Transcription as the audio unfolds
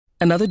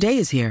Another day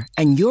is here,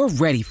 and you're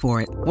ready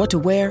for it. What to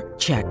wear?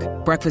 Check.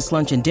 Breakfast,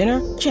 lunch, and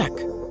dinner? Check.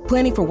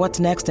 Planning for what's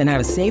next and how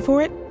to save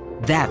for it?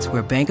 That's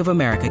where Bank of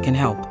America can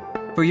help.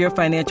 For your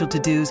financial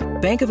to-dos,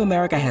 Bank of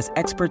America has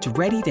experts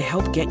ready to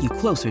help get you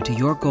closer to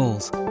your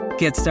goals.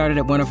 Get started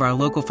at one of our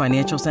local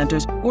financial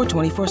centers or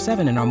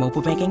 24/7 in our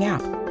mobile banking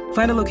app.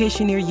 Find a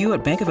location near you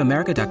at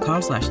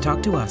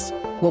bankofamerica.com/talktous.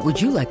 What would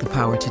you like the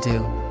power to do?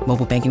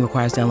 Mobile banking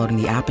requires downloading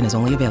the app and is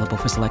only available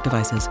for select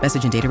devices.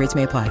 Message and data rates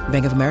may apply.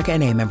 Bank of America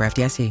N.A., member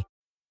FDIC.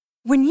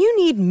 When you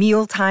need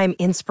mealtime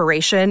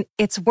inspiration,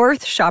 it's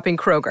worth shopping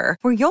Kroger,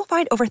 where you'll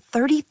find over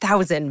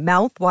 30,000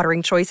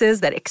 mouth-watering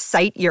choices that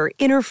excite your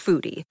inner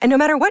foodie. And no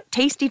matter what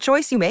tasty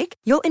choice you make,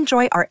 you'll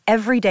enjoy our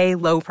everyday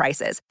low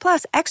prices,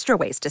 plus extra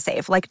ways to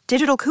save, like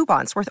digital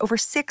coupons worth over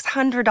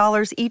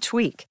 $600 each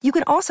week. You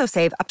can also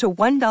save up to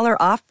 $1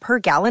 off per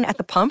gallon at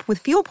the pump with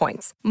fuel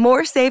points.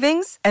 More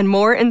savings and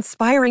more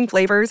inspiring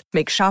flavors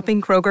make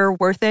shopping Kroger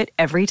worth it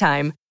every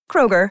time.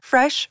 Kroger,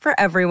 fresh for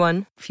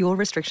everyone. Fuel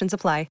restrictions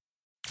apply.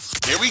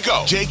 Here we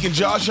go. Jake and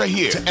Josh are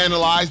here to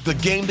analyze the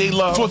game they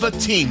love for the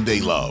team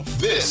they love.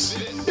 This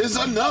is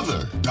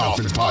another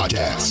Dolphins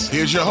podcast.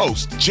 Here's your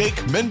host,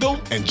 Jake Mendel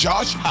and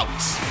Josh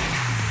Houtz.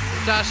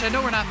 Josh, I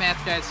know we're not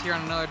math guys here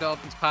on another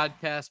Dolphins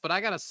podcast, but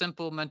I got a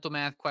simple mental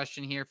math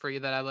question here for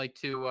you that I'd like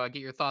to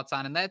get your thoughts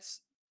on, and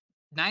that's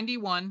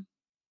 91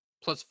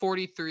 plus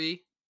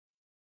 43.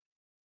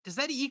 Does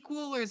that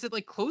equal, or is it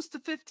like close to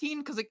 15?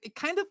 Because it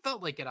kind of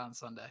felt like it on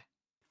Sunday.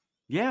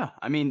 Yeah,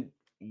 I mean,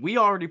 we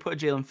already put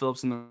Jalen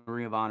Phillips in the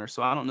Ring of Honor,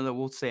 so I don't know that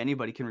we'll say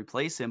anybody can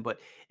replace him,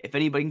 but if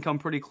anybody can come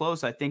pretty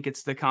close, I think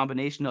it's the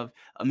combination of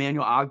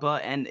Emmanuel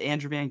Ogbah and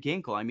Andrew Van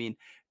Ginkel. I mean,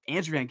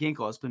 Andrew Van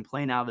Ginkel has been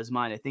playing out of his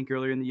mind. I think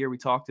earlier in the year we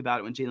talked about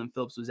it when Jalen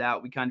Phillips was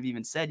out. We kind of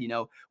even said,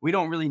 we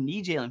don't really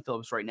need Jalen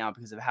Phillips right now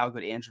because of how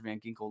good Andrew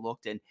Van Ginkel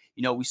looked. And,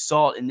 we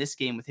saw it in this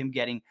game with him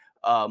getting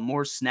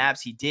more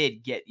snaps. He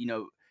did get,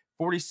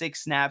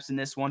 46 snaps in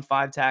this one,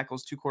 5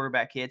 tackles, 2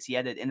 quarterback hits. He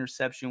had that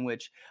interception,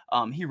 which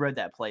he read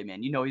that play,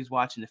 man. He's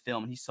watching the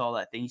film and he saw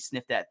that thing. He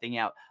sniffed that thing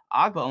out.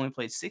 Ogbah only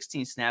played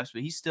 16 snaps,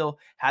 but he still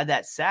had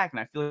that sack.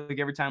 And I feel like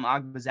every time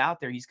Ogbah's out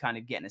there, he's kind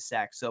of getting a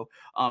sack. So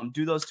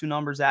do those two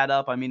numbers add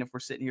up? I mean, if we're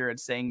sitting here and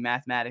saying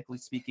mathematically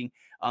speaking,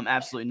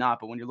 absolutely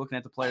not. But when you're looking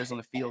at the players on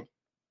the field,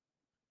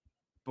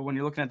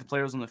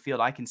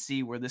 I can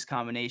see where this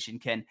combination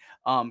can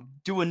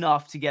do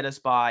enough to get us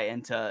by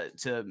and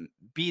to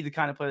be the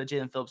kind of player that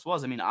Jalen Phillips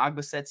was. I mean,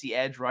 Ogbah sets the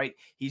edge, right?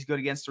 He's good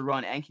against the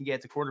run and can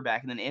get to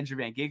quarterback. And then Andrew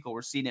Van Ginkel,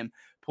 we're seeing him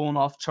pulling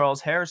off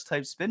Charles Harris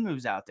type spin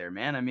moves out there,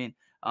 man. I mean,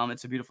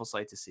 it's a beautiful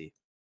sight to see.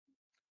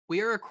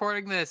 We are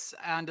recording this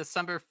on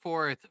December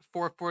 4th,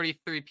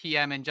 4:43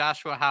 p.m. And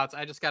Joshua Houtz,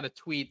 I just got a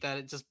tweet that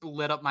it just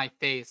lit up my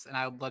face, and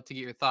I would love to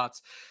get your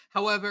thoughts.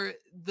 However,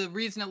 the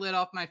reason it lit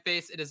off my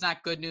face, it is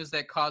not good news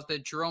that caused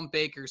it. Jerome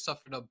Baker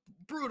suffered a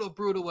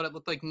brutal, what it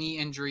looked like knee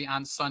injury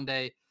on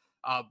Sunday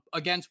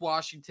against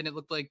Washington. It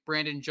looked like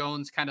Brandon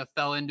Jones kind of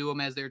fell into him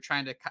as they were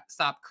trying to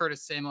stop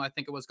Curtis Samuel. I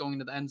think it was going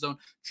into the end zone.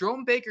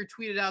 Jerome Baker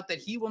tweeted out that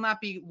he will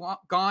not be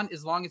gone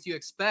as long as you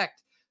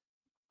expect.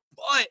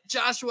 But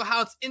Joshua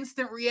Hout's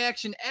instant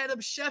reaction, Adam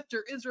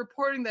Schefter is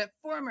reporting that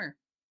former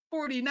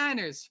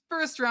 49ers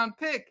first-round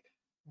pick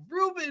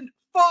Reuben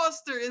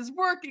Foster is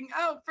working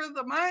out for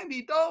the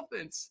Miami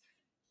Dolphins.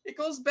 It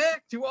goes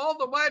back to all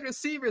the wide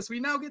receivers. We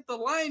now get the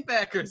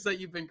linebackers that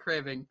you've been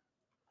craving.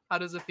 How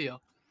does it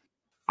feel?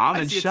 I'm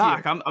in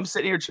shock. I'm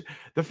sitting here.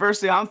 The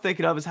first thing I'm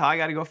thinking of is how I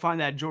got to go find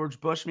that George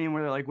Bush meme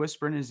where they're like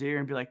whispering in his ear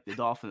and be like, the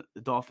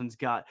Dolphins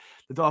got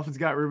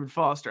Reuben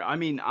Foster. I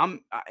mean,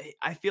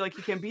 I feel like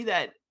he can be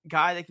that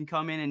guy that can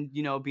come in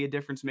and, be a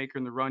difference maker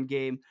in the run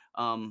game.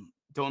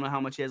 Don't know how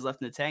much he has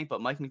left in the tank,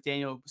 but Mike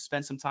McDaniel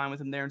spent some time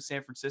with him there in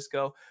San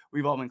Francisco.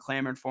 We've all been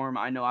clamoring for him.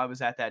 I know I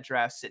was at that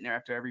draft sitting there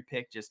after every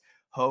pick, just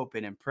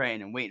hoping and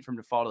praying and waiting for him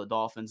to fall to the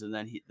Dolphins. And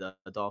then the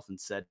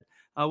Dolphins said,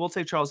 we'll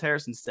take Charles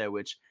Harris instead,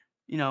 which,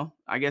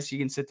 I guess you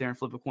can sit there and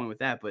flip a coin with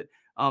that. But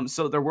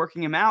so they're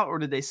working him out, or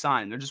did they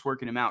sign? They're just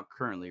working him out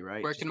currently,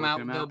 right? Working him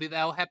out.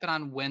 That'll happen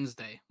on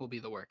Wednesday. Will be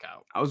the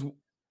workout.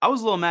 I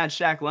was a little mad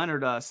Shaq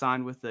Leonard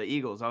signed with the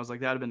Eagles. I was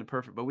like, that would have been the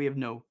perfect, but we have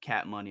no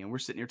cap money, and we're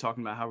sitting here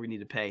talking about how we need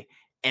to pay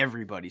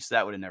everybody, so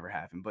that would have never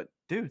happened. But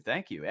dude,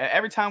 thank you.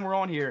 Every time we're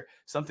on here,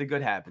 something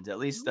good happens. At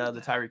least the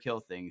Tyreek Hill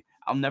thing,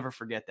 I'll never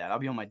forget that. I'll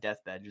be on my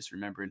deathbed just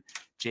remembering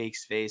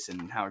Jake's face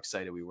and how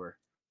excited we were.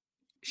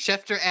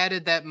 Schefter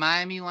added that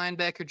Miami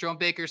linebacker Jerome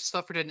Baker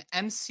suffered an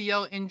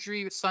MCL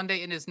injury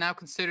Sunday and is now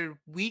considered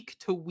week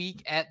to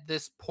week at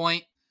this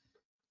point.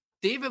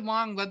 David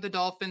Long led the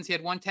Dolphins. He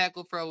had 1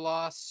 tackle for a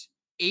loss,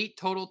 8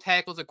 total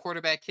tackles, a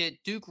quarterback hit.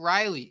 Duke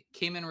Riley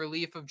came in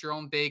relief of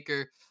Jerome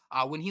Baker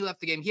when he left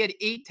the game. He had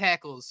 8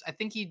 tackles. I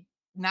think he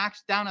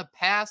knocked down a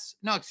pass.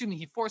 No, excuse me.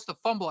 He forced a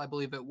fumble, I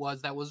believe it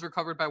was, that was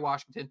recovered by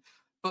Washington.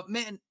 But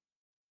man,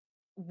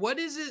 what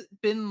has it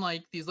been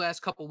like these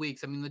last couple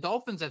weeks? I mean, the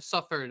Dolphins have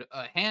suffered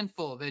a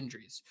handful of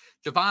injuries.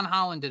 Javon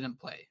Holland didn't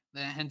play.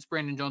 Hence,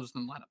 Brandon Jones was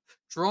in the lineup.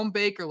 Jerome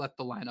Baker left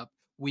the lineup.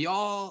 We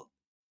all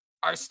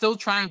are still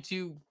trying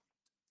to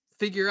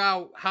figure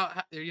out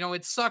how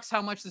it sucks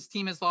how much this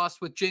team has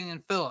lost with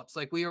Jalen Phillips.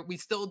 Like we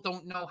still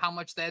don't know how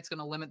much that's going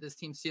to limit this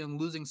team ceiling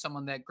losing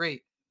someone that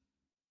great.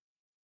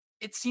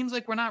 It seems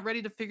like we're not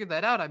ready to figure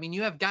that out. I mean,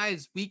 you have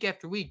guys week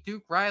after week,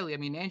 Duke Riley. I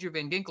mean, Andrew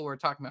Van Ginkel, we're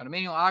talking about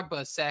Emmanuel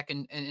Agba, sack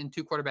and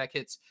two quarterback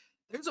hits.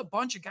 There's a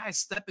bunch of guys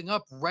stepping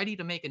up, ready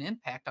to make an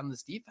impact on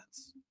this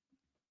defense.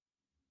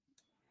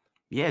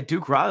 Yeah,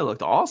 Duke Riley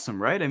looked awesome,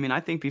 right? I mean,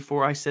 I think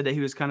before I said that he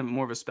was kind of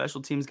more of a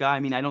special teams guy. I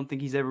mean, I don't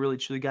think he's ever really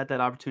truly got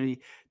that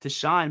opportunity to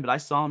shine, but I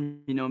saw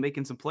him,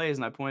 making some plays,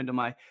 and I pointed to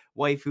my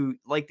wife who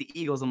liked the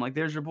Eagles. I'm like,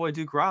 there's your boy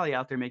Duke Riley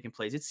out there making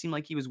plays. It seemed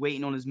like he was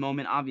waiting on his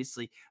moment.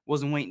 Obviously,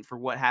 wasn't waiting for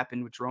what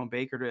happened with Jerome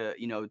Baker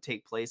to,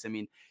 take place. I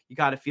mean, you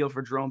got to feel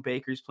for Jerome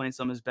Baker. He's playing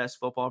some of his best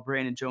football.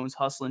 Brandon Jones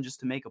hustling just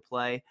to make a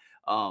play.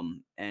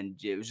 And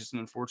it was just an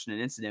unfortunate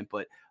incident,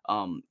 but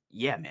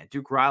yeah, man,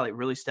 Duke Riley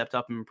really stepped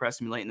up and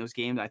impressed me late in those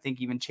games. I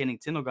think even Channing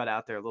Tindall got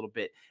out there a little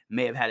bit,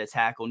 may have had a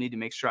tackle. Need to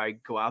make sure I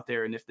go out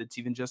there, and if it's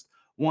even just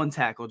one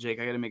tackle,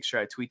 Jake, I got to make sure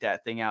I tweet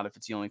that thing out if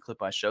it's the only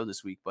clip I show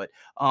this week. But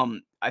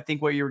I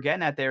think what you were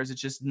getting at there is it's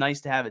just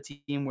nice to have a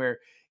team where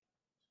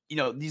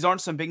these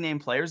aren't some big name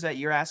players that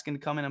you're asking to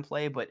come in and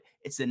play, but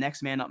it's the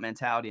next man up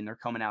mentality, and they're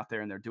coming out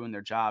there and they're doing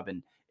their job,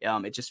 and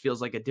it just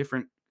feels like a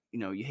different.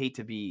 You hate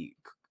to be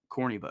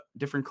corny, but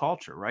different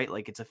culture, right?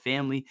 Like it's a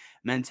family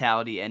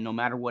mentality, and no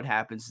matter what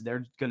happens,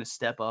 they're going to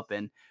step up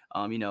and,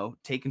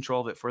 take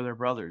control of it for their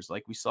brothers.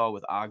 Like we saw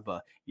with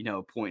Agba,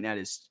 pointing at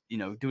his,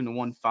 doing the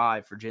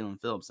 1-5 for Jalen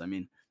Phillips. I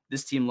mean,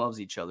 this team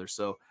loves each other.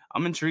 So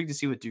I'm intrigued to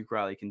see what Duke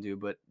Riley can do,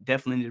 but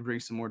definitely need to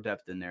bring some more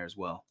depth in there as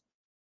well.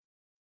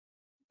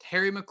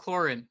 Terry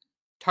McLaurin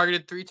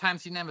targeted 3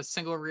 times. He didn't have a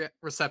single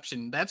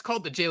reception. That's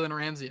called the Jalen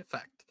Ramsey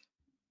effect.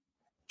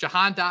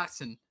 Jahan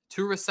Dotson,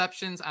 2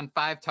 receptions on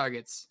 5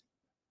 targets.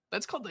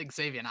 That's called the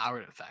Xavier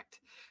Howard effect.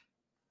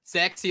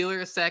 Zach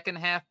Sealer, a sack and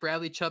a half.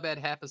 Bradley Chubb had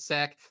half a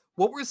sack.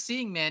 What we're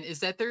seeing, man, is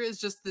that there is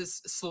just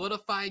this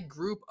solidified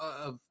group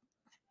of,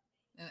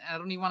 and I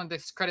don't even want to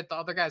discredit the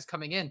other guys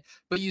coming in,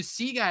 but you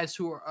see guys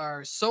who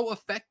are so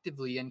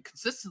effectively and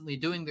consistently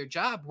doing their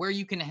job where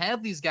you can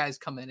have these guys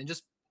come in and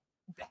just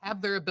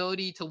have their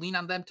ability to lean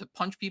on them to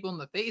punch people in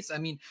the face. I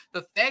mean,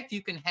 the fact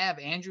you can have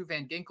Andrew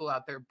Van Ginkel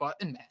out there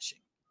button mashing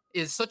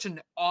is such an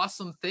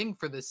awesome thing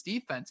for this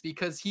defense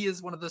because he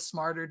is one of the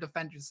smarter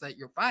defenders that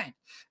you'll find.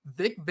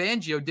 Vic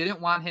Fangio didn't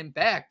want him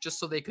back just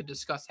so they could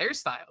discuss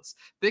hairstyles.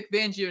 Vic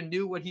Fangio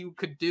knew what he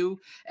could do,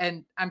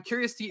 and I'm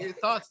curious to get your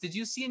thoughts. Did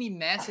you see any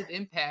massive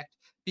impact?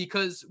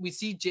 Because we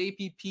see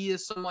JPP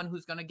as someone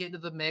who's going to get into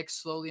the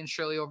mix slowly and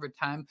surely over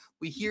time.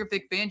 We hear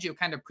Vic Fangio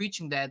kind of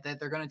preaching that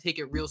they're going to take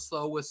it real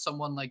slow with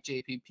someone like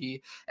JPP,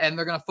 and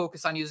they're going to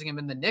focus on using him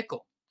in the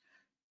nickel.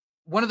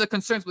 One of the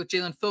concerns with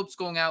Jalen Phillips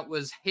going out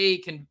was, hey,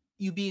 can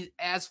you be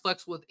as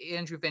flexible with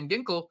Andrew Van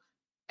Ginkel?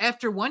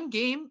 After one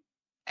game,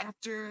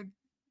 after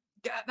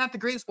not the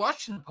greatest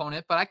Washington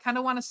opponent, but I kind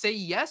of want to say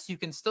yes, you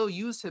can still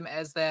use him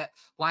as that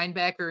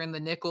linebacker in the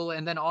nickel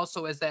and then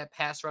also as that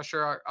pass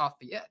rusher off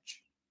the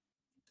edge.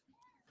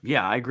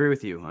 Yeah, I agree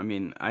with you. I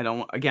mean, I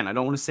don't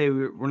want to say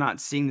we're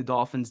not seeing the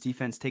Dolphins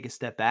defense take a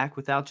step back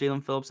without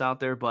Jalen Phillips out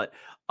there, but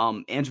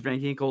Andrew Van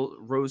Ginkel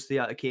rose to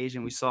the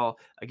occasion. We saw,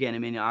 again,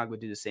 Emmanuel Agba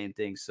do the same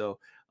thing. So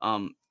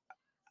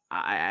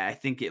I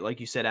think like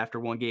you said,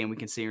 after one game, we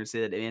can sit here and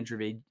say that Andrew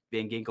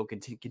Van Ginkel can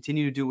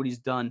continue to do what he's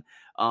done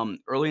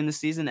early in the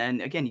season. And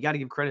again, you got to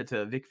give credit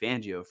to Vic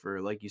Fangio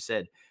for, like you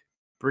said,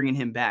 bringing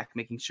him back,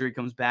 making sure he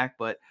comes back.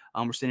 But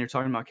we're sitting here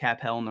talking about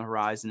Cap Hell on the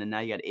horizon, and now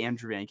you got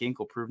Andrew Van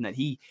Ginkel proving that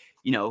he,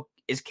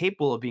 is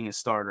capable of being a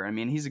starter. I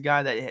mean, he's a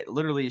guy that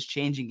literally is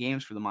changing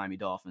games for the Miami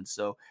Dolphins.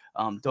 So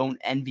don't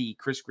envy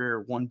Chris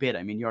Grier one bit.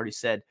 I mean, you already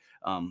said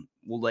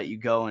we'll let you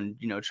go and,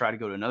 try to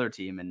go to another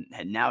team.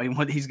 And now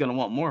he's going to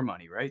want more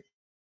money, right?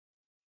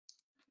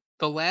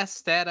 The last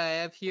stat I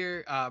have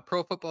here,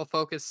 Pro Football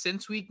Focus,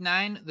 since week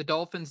 9, the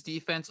Dolphins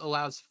defense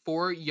allows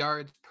 4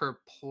 yards per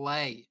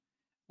play,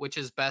 which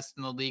is best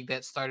in the league.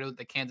 That started with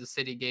the Kansas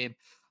City game.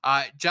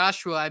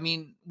 Joshua, I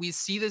mean, we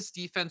see this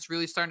defense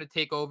really starting to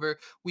take over.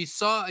 We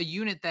saw a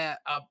unit that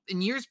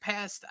in years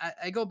past,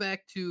 I go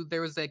back to, there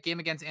was that game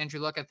against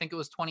Andrew Luck. I think it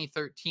was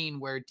 2013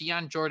 where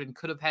Deion Jordan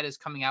could have had his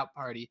coming out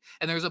party.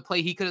 And there was a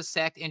play he could have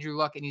sacked Andrew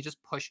Luck and he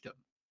just pushed him.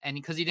 And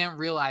because he didn't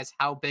realize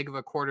how big of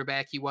a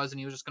quarterback he was and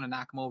he was just going to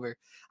knock him over.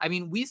 I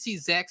mean, we see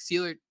Zach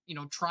Sealer,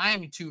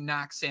 trying to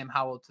knock Sam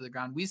Howell to the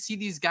ground. We see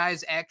these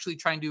guys actually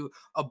trying to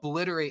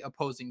obliterate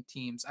opposing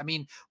teams. I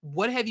mean,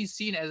 what have you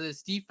seen as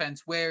this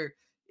defense where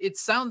it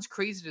sounds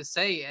crazy to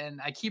say, and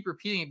I keep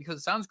repeating it because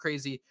it sounds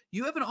crazy.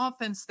 You have an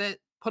offense that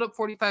put up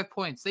 45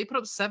 points. They put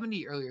up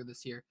 70 earlier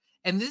this year.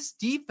 And this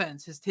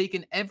defense has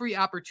taken every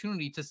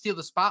opportunity to steal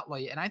the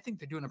spotlight, and I think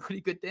they're doing a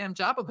pretty good damn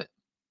job of it.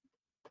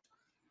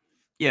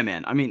 Yeah,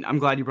 man. I mean, I'm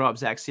glad you brought up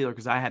Zach Sealer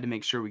because I had to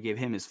make sure we gave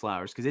him his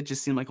flowers because it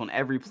just seemed like on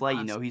every play,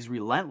 he's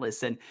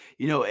relentless. And,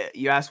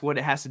 you ask what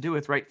it has to do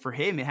with, right? For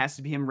him, it has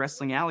to be him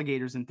wrestling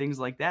alligators and things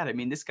like that. I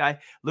mean, this guy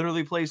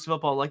literally plays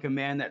football like a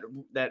man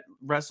that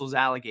wrestles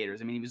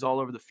alligators. I mean, he was all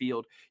over the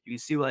field. You can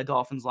see why the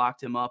Dolphins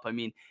locked him up. I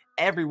mean,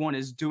 everyone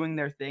is doing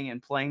their thing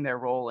and playing their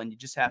role, and you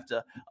just have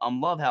to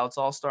love how it's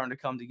all starting to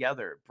come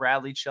together.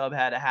 Bradley Chubb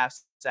had a half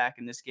sack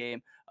in this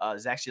game.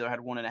 Zach Sheeler had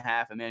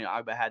 1.5. Emmanuel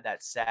Agba had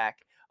that sack.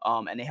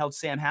 And they held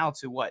Sam Howell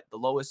to what? The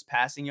lowest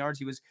passing yards.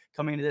 He was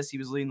coming into this. He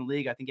was leading the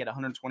league. I think he had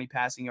 120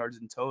 passing yards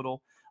in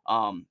total.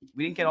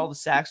 We didn't get all the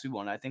sacks we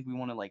wanted. I think we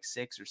wanted like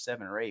 6 or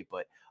 7 or 8.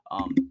 But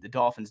the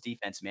Dolphins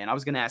defense, man, I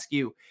was going to ask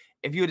you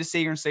if you had to sit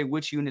here and say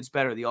which unit's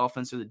better, the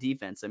offense or the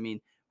defense. I mean,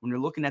 when you're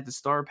looking at the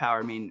star power,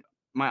 I mean,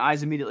 my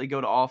eyes immediately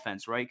go to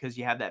offense, right? Because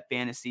you have that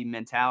fantasy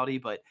mentality.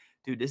 But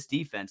dude, this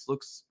defense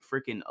looks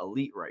freaking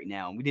elite right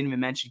now. And we didn't even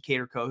mention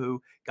Cater Kohu.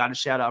 Got to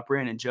shout out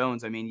Brandon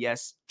Jones. I mean,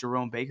 yes,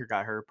 Jerome Baker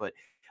got hurt, but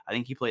I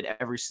think he played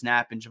every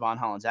snap in Javon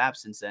Holland's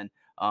absence. And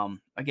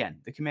again,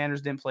 the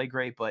Commanders didn't play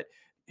great, but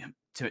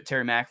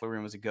Terry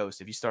McLaurin was a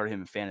ghost. If you started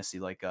him in fantasy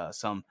like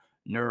some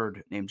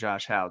nerd named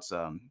Josh Houts,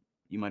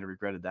 you might have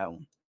regretted that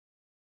one.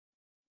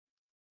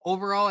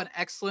 Overall, an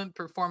excellent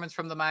performance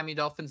from the Miami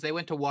Dolphins. They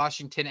went to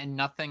Washington and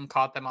nothing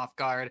caught them off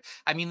guard.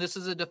 I mean, this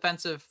is a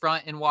defensive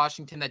front in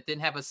Washington that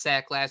didn't have a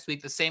sack last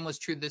week. The same was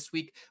true this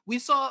week. We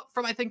saw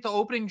from, I think, the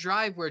opening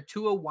drive where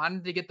Tua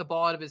wanted to get the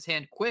ball out of his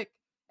hand quick.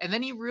 And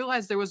then he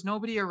realized there was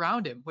nobody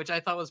around him, which I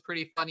thought was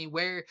pretty funny,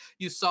 where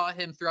you saw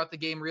him throughout the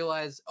game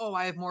realize, oh,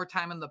 I have more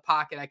time in the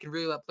pocket. I can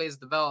really let plays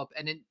develop.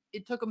 And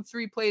it took him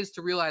 3 plays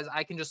to realize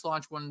I can just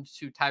launch one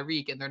to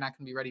Tyreek and they're not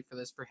going to be ready for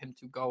this, for him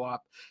to go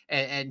up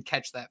and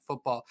catch that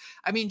football.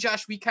 I mean,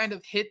 Josh, we kind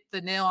of hit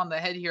the nail on the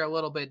head here a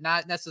little bit,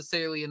 not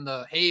necessarily in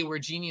the, hey, we're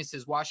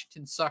geniuses,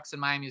 Washington sucks and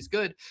Miami is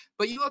good.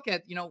 But you look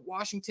at,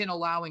 Washington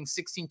allowing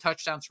 16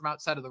 touchdowns from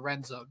outside of the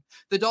red zone.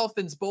 The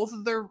Dolphins, both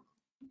of their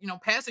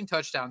passing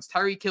touchdowns,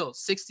 Tyreek Hill,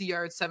 60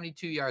 yards,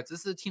 72 yards.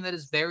 This is a team that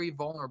is very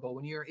vulnerable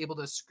when you're able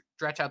to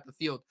stretch out the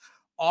field.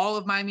 All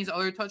of Miami's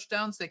other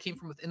touchdowns that came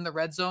from within the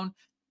red zone,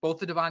 both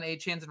the Devon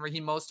Achans and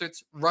Raheem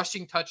Mostert's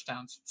rushing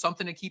touchdowns.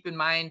 Something to keep in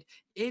mind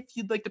if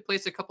you'd like to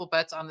place a couple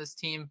bets on this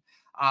team.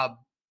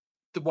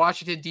 The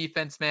Washington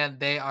defense, man,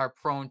 they are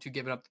prone to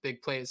giving up the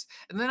big plays.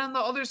 And then on the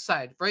other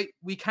side, right,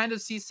 we kind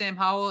of see Sam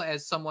Howell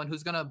as someone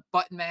who's going to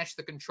button mash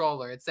the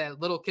controller. It's that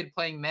little kid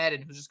playing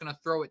Madden who's just going to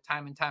throw it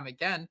time and time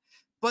again.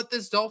 But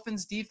this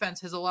Dolphins defense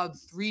has allowed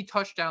 3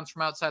 touchdowns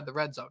from outside the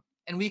red zone.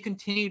 And we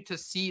continue to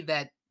see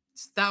that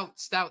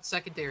stout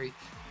secondary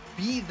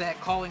be that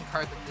calling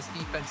card that this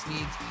defense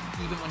needs,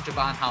 even when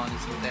Javon Holland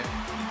isn't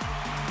there.